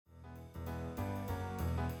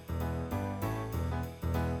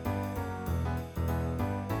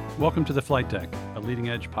Welcome to The Flight Deck, a leading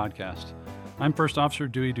edge podcast. I'm First Officer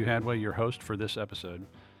Dewey Duhadway, your host for this episode.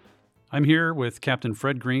 I'm here with Captain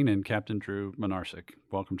Fred Green and Captain Drew Minarsik.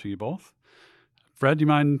 Welcome to you both. Fred, do you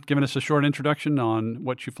mind giving us a short introduction on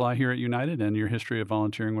what you fly here at United and your history of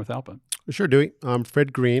volunteering with ALPA? Sure, Dewey. I'm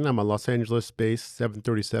Fred Green. I'm a Los Angeles-based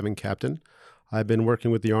 737 captain. I've been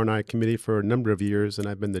working with the R&I committee for a number of years, and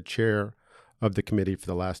I've been the chair of the committee for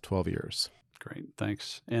the last 12 years. Great,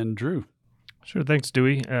 thanks. And Drew? Sure, thanks,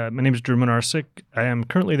 Dewey. My name is Drew Minarsik. I am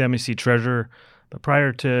currently the MEC treasurer, but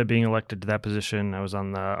prior to being elected to that position, I was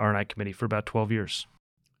on the R&I committee for about 12 years.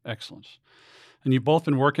 Excellent. And you've both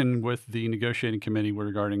been working with the negotiating committee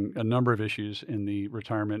regarding a number of issues in the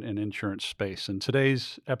retirement and insurance space. In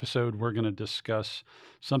today's episode, we're going to discuss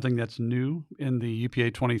something that's new in the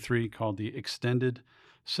UPA23 called the Extended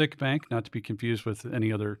Sick Bank, not to be confused with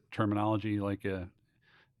any other terminology like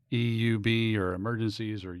EUB or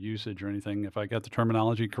emergencies or usage or anything. If I got the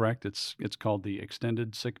terminology correct, it's called the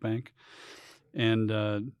Extended Sick Bank.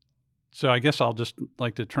 And so I guess I'll just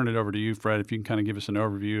like to turn it over to you, Fred, if you can kind of give us an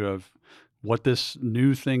overview of what this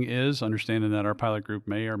new thing is, understanding that our pilot group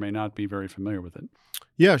may or may not be very familiar with it.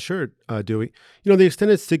 Yeah, sure, Dewey. The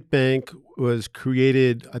Extended Sick Bank was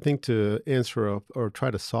created, I think, to answer or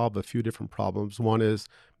try to solve a few different problems. One is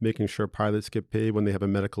making sure pilots get paid when they have a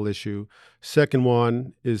medical issue. Second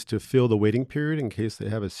one is to fill the waiting period in case they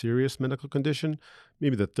have a serious medical condition.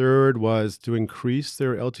 Maybe the third was to increase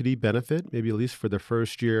their LTD benefit, maybe at least for the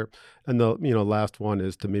first year. And the last one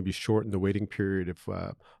is to maybe shorten the waiting period if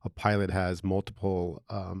a pilot has multiple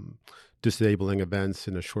disabling events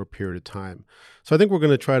in a short period of time. So I think we're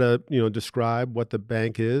going to try to, describe what the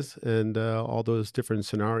bank is and all those different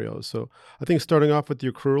scenarios. So I think starting off with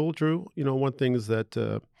the accrual, Drew, one thing is that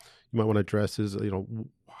you might want to address is,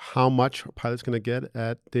 how much a pilot's going to get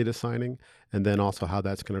at data signing, and then also how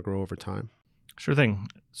that's going to grow over time. Sure thing.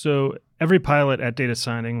 So every pilot at data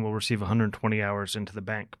signing will receive 120 hours into the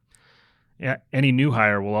bank. Any new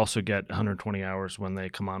hire will also get 120 hours when they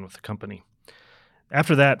come on with the company.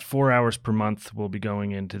 After that, 4 hours per month will be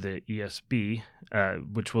going into the ESB,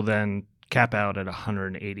 which will then cap out at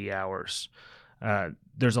 180 hours.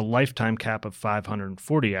 There's a lifetime cap of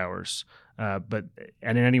 540 hours, but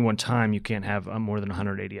at any one time, you can't have more than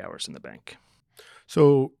 180 hours in the bank.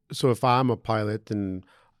 So if I'm a pilot and,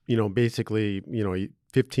 basically,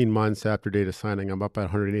 15 months after data signing, I'm up at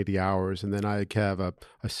 180 hours, and then I have a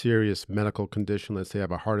serious medical condition, let's say I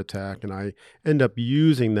have a heart attack, and I end up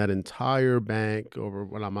using that entire bank over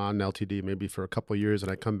when I'm on LTD, maybe for a couple of years,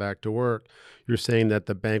 and I come back to work, you're saying that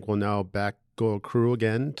the bank will now go accrue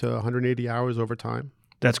again to 180 hours over time?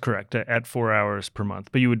 That's correct, at 4 hours per month.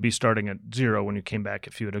 But you would be starting at zero when you came back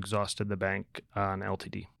if you had exhausted the bank on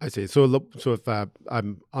LTD. I see. So if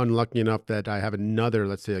I'm unlucky enough that I have another,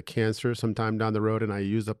 let's say a cancer sometime down the road, and I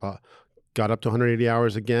got up to 180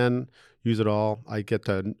 hours again, use it all, I get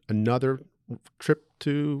another trip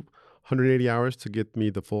to 180 hours to get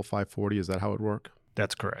me the full 540. Is that how it works?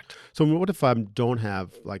 That's correct. So what if I don't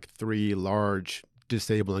have like three large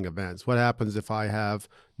disabling events? What happens if I have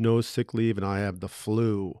no sick leave and I have the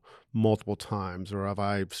flu multiple times, or if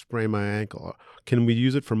I sprain my ankle? Can we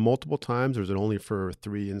use it for multiple times, or is it only for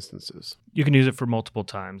 3 instances? You can use it for multiple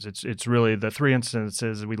times. It's really the 3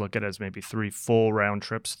 instances we look at as maybe 3 full round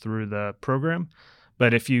trips through the program.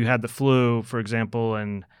 But if you had the flu, for example,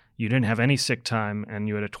 and you didn't have any sick time and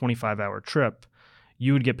you had a 25-hour trip,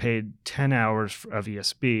 you would get paid 10 hours of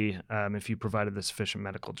ESB if you provided the sufficient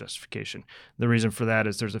medical justification. The reason for that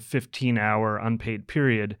is there's a 15-hour unpaid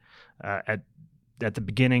period at the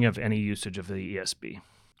beginning of any usage of the ESB.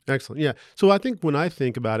 Excellent. Yeah. So I think when I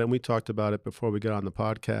think about it, and we talked about it before we got on the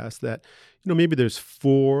podcast, that maybe there's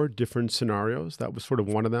 4 different scenarios. That was sort of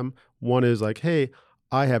one of them. One is like, hey,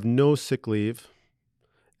 I have no sick leave,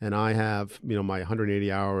 and I have, my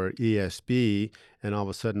 180-hour ESB, and all of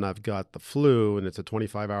a sudden I've got the flu, and it's a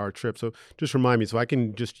 25-hour trip. So just remind me, so I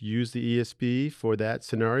can just use the ESB for that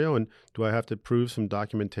scenario, and do I have to prove some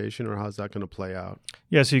documentation, or how's that going to play out?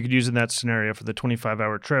 Yeah, so you could use in that scenario for the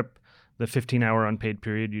 25-hour trip, the 15-hour unpaid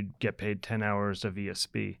period, you'd get paid 10 hours of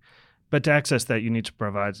ESB. But to access that, you need to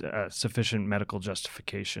provide sufficient medical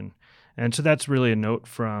justification. And so that's really a note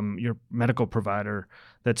from your medical provider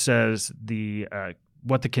that says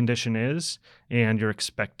what the condition is and your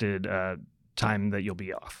expected time that you'll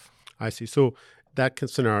be off. I see. So that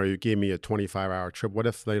scenario, you gave me a 25-hour trip. What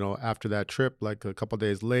if, after that trip, like a couple of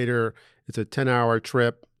days later, it's a 10-hour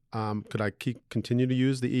trip? Could I continue to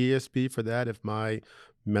use the ESB for that if my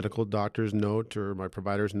medical doctor's note or my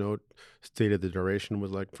provider's note stated the duration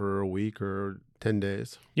was like for a week or 10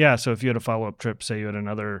 days. Yeah, so if you had a follow-up trip, say you had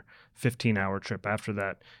another 15-hour trip after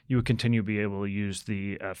that, you would continue to be able to use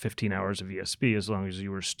the 15 hours of ESP as long as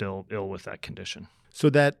you were still ill with that condition. So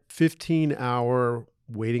that 15-hour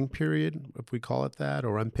waiting period, if we call it that,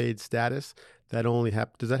 or unpaid status, that only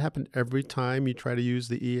does that happen every time you try to use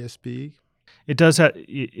the ESP? It does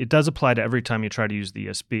apply to every time you try to use the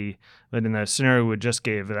ESP, but in the scenario we just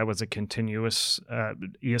gave, that was a continuous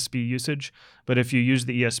ESP usage. But if you use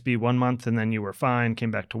the ESP 1 month and then you were fine,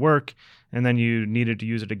 came back to work, and then you needed to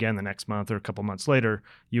use it again the next month or a couple months later,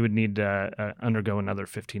 you would need to undergo another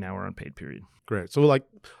 15-hour unpaid period. Great. So like,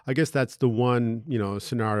 I guess that's the one,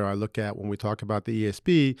 scenario I look at when we talk about the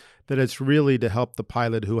ESP, that it's really to help the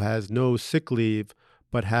pilot who has no sick leave,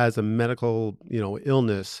 but has a medical,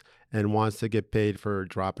 illness and wants to get paid for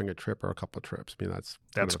dropping a trip or a couple of trips. I mean, that's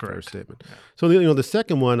kind of a fair correct. statement. Yeah. So, the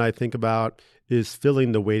second one I think about is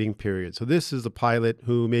filling the waiting period. So this is a pilot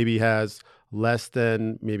who maybe has less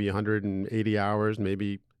than maybe 180 hours,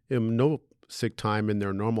 maybe no sick time in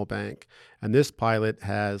their normal bank. And this pilot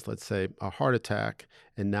has, let's say, a heart attack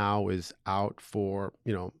and now is out for,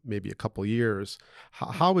 maybe a couple years.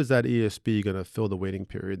 How is that ESP going to fill the waiting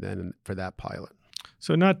period then for that pilot?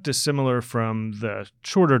 So not dissimilar from the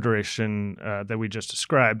shorter duration that we just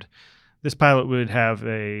described, this pilot would have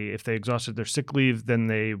if they exhausted their sick leave, then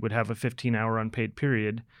they would have a 15-hour unpaid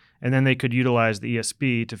period, and then they could utilize the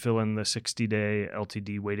ESP to fill in the 60-day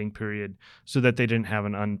LTD waiting period so that they didn't have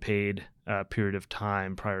an unpaid period of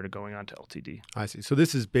time prior to going on to LTD. I see. So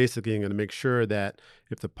this is basically going to make sure that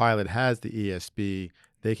if the pilot has the ESP,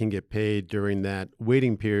 they can get paid during that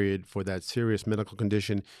waiting period for that serious medical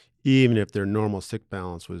condition, even if their normal sick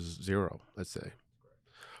balance was zero, let's say.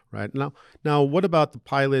 Right. Now, what about the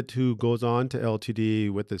pilot who goes on to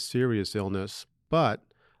LTD with a serious illness, but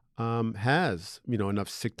has, enough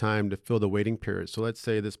sick time to fill the waiting period? So let's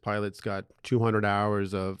say this pilot's got 200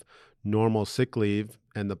 hours of normal sick leave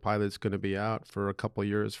and the pilot's going to be out for a couple of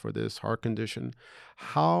years for this heart condition.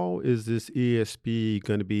 How is this ESP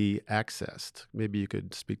going to be accessed? Maybe you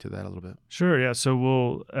could speak to that a little bit. Sure. Yeah. So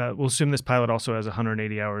we'll assume this pilot also has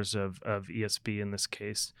 180 hours of ESP in this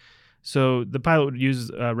case. So the pilot would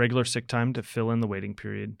use regular sick time to fill in the waiting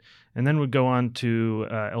period, and then would go on to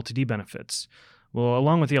LTD benefits. Well,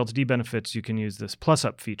 along with the LTD benefits, you can use this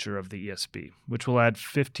plus-up feature of the ESP, which will add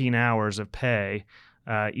 15 hours of pay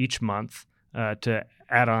each month to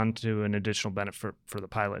add on to an additional benefit for the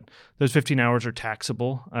pilot. Those 15 hours are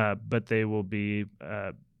taxable, but they will be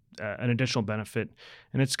an additional benefit.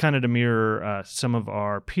 And it's kind of to mirror some of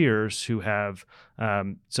our peers who have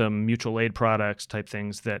some mutual aid products type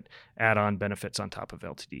things that add on benefits on top of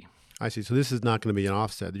LTD. I see. So this is not going to be an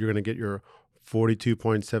offset. You're going to get your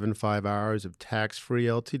 42.75 hours of tax-free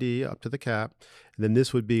LTD up to the cap. And then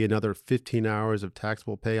this would be another 15 hours of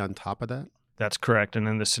taxable pay on top of that? That's correct. And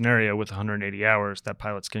in the scenario with 180 hours, that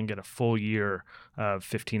pilot's going to get a full year of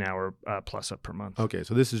 15-hour plus up per month. Okay,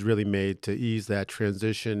 so this is really made to ease that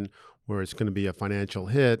transition where it's going to be a financial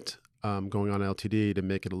hit going on LTD to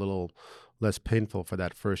make it a little less painful for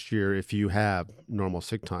that first year if you have normal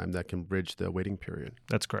sick time that can bridge the waiting period.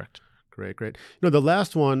 That's correct. Great. The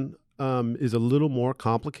last one is a little more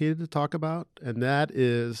complicated to talk about, and that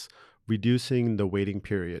is reducing the waiting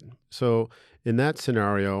period. So in that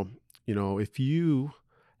scenario, if you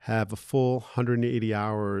have a full 180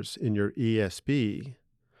 hours in your ESP,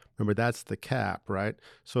 remember that's the cap, right?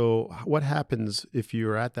 So what happens if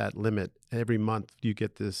you're at that limit? Every month you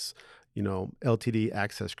get this, LTD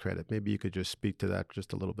access credit. Maybe you could just speak to that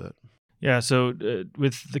just a little bit. Yeah, so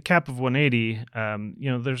with the cap of 180,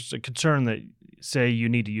 there's a concern that, say, you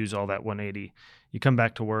need to use all that 180. You come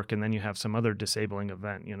back to work and then you have some other disabling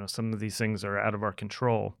event. Some of these things are out of our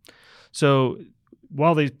control. So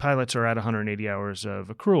while these pilots are at 180 hours of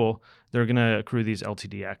accrual, they're going to accrue these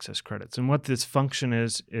LTD access credits. And what this function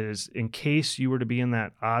is in case you were to be in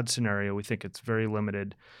that odd scenario, we think it's very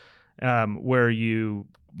limited, where you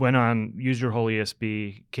went on, used your whole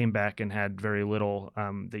ESP, came back and had very little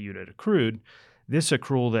that you'd had accrued. This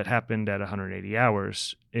accrual that happened at 180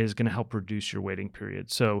 hours is going to help reduce your waiting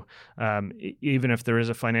period. So even if there is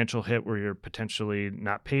a financial hit where you're potentially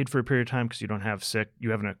not paid for a period of time because you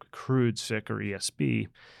haven't accrued sick or ESP,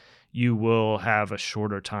 you will have a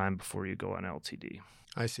shorter time before you go on LTD.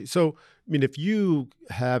 I see. So, if you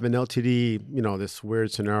have an LTD, this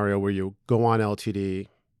weird scenario where you go on LTD,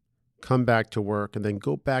 come back to work, and then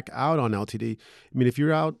go back out on LTD, if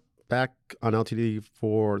you're out back on LTD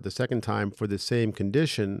for the second time for the same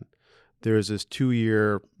condition, there is this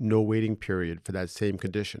 2-year no waiting period for that same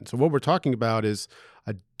condition. So what we're talking about is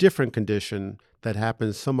a different condition that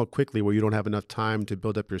happens somewhat quickly where you don't have enough time to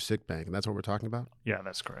build up your sick bank. And that's what we're talking about? Yeah,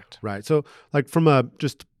 that's correct. Right. So like from a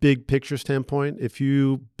just big picture standpoint, if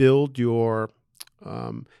you build your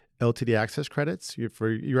LTD access credits,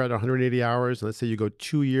 you're at 180 hours, and let's say you go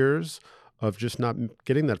 2 years of just not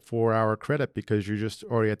getting that 4-hour credit because you're just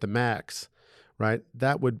already at the max, right?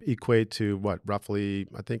 That would equate to what, roughly,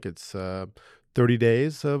 I think it's 30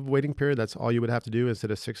 days of waiting period. That's all you would have to do instead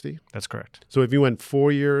of 60. That's correct. So if you went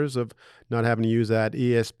 4 years of not having to use that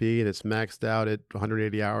ESB and it's maxed out at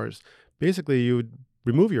 180 hours, basically you would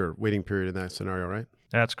remove your waiting period in that scenario, right?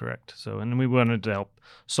 That's correct. So, and we wanted to help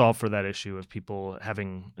solve for that issue of people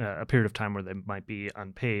having a period of time where they might be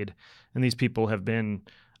unpaid. And these people have been,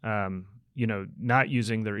 not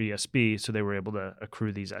using their ESB, so they were able to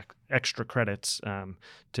accrue these extra credits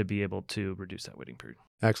to be able to reduce that waiting period.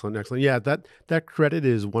 Excellent. Yeah, that credit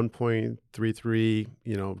is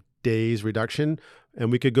 1.33, days reduction.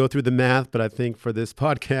 And we could go through the math, but I think for this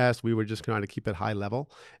podcast, we were just trying to keep it high level.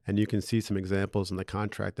 And you can see some examples in the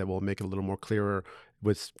contract that will make it a little more clearer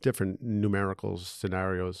with different numerical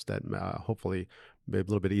scenarios that hopefully be a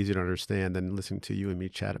little bit easier to understand than listening to you and me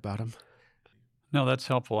chat about them. No, that's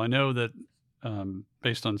helpful. I know that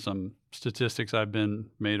based on some statistics I've been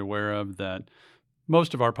made aware of, that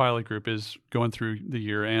most of our pilot group is going through the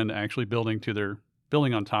year and actually building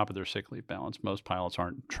on top of their sick leave balance. Most pilots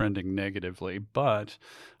aren't trending negatively, but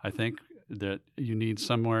I think that you need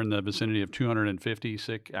somewhere in the vicinity of 250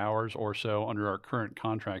 sick hours or so under our current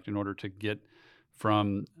contract in order to get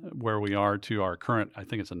from where we are to our current, I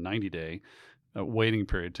think it's a 90-day waiting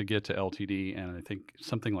period to get to LTD. And I think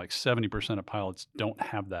something like 70% of pilots don't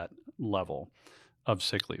have that level of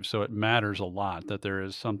sick leave. So it matters a lot that there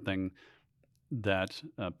is something that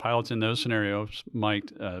pilots in those scenarios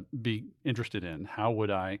might be interested in. How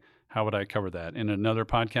would I cover that? In another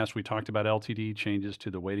podcast, we talked about LTD changes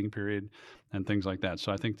to the waiting period and things like that.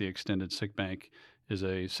 So I think the extended sick bank is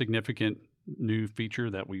a significant new feature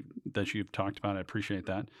that you've talked about. I appreciate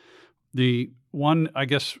that. The one, I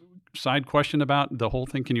guess, side question about the whole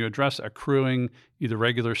thing: can you address accruing either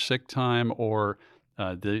regular sick time or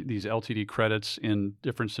these LTD credits in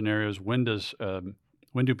different scenarios? When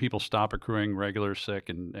do people stop accruing regular sick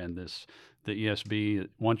and the ESB?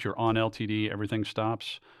 Once you're on LTD, everything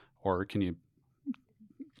stops? Or can you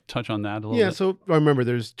touch on that a little bit? Yeah, so remember,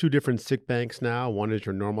 there's 2 different sick banks now. One is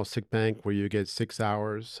your normal sick bank where you get 6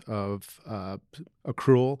 hours of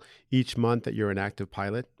accrual each month that you're an active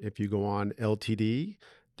pilot. If you go on LTD,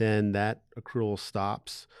 then that accrual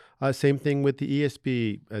stops. Same thing with the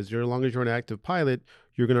ESB. As long as you're an active pilot,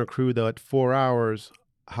 you're going to accrue that 4 hours.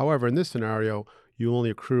 However, in this scenario, you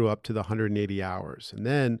only accrue up to the 180 hours. And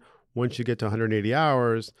then once you get to 180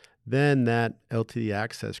 hours, then that LTD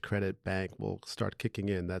access credit bank will start kicking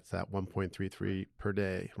in. That's that 1.33 per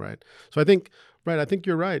day, right? So I think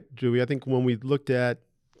you're right, Dewey. I think when we looked at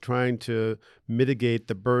trying to mitigate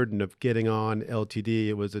the burden of getting on LTD,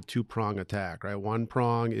 it was a 2-prong attack, right? One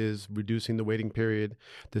prong is reducing the waiting period.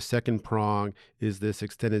 The second prong is this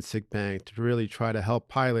extended sick bank to really try to help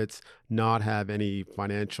pilots not have any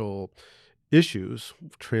financial issues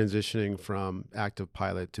transitioning from active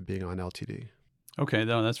pilot to being on LTD. Okay,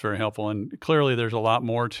 no, that's very helpful. And clearly there's a lot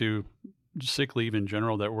more to sick leave in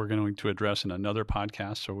general that we're going to address in another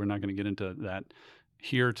podcast, so we're not going to get into that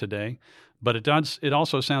here today. But it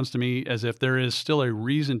also sounds to me as if there is still a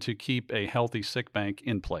reason to keep a healthy sick bank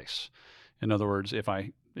in place. In other words,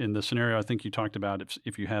 in the scenario I think you talked about,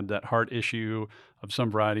 if you had that heart issue of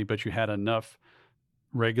some variety, but you had enough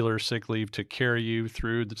regular sick leave to carry you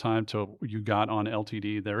through the time till you got on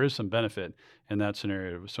LTD, there is some benefit in that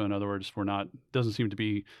scenario. So in other words, doesn't seem to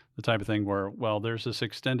be the type of thing where, well, there's this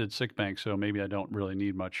extended sick bank, so maybe I don't really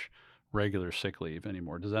need much regular sick leave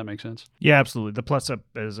anymore. Does that make sense? Yeah, absolutely. The plus up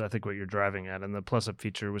is, I think, what you're driving at. And the plus up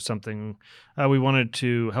feature was something we wanted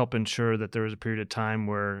to help ensure that there was a period of time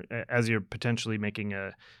where, as you're potentially making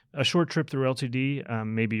a short trip through LTD,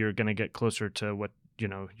 maybe you're going to get closer to what,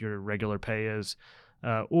 your regular pay is.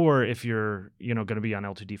 Or if you're, going to be on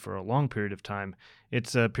LTD for a long period of time,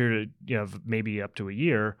 it's a period of maybe up to a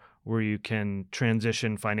year where you can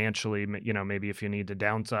transition financially, maybe if you need to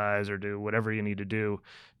downsize or do whatever you need to do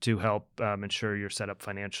to help ensure you're set up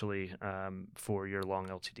financially for your long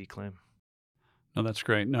LTD claim. No, that's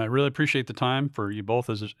great. No, I really appreciate the time for you both.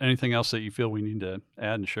 Is there anything else that you feel we need to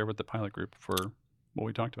add and share with the pilot group for what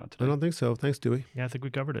we talked about today? I don't think so. Thanks, Dewey. Yeah, I think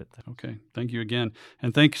we covered it. Okay. Thank you again.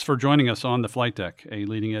 And thanks for joining us on The Flight Deck, a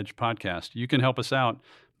leading edge podcast. You can help us out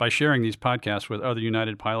by sharing these podcasts with other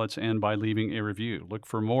United pilots and by leaving a review. Look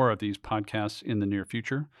for more of these podcasts in the near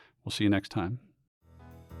future. We'll see you next time.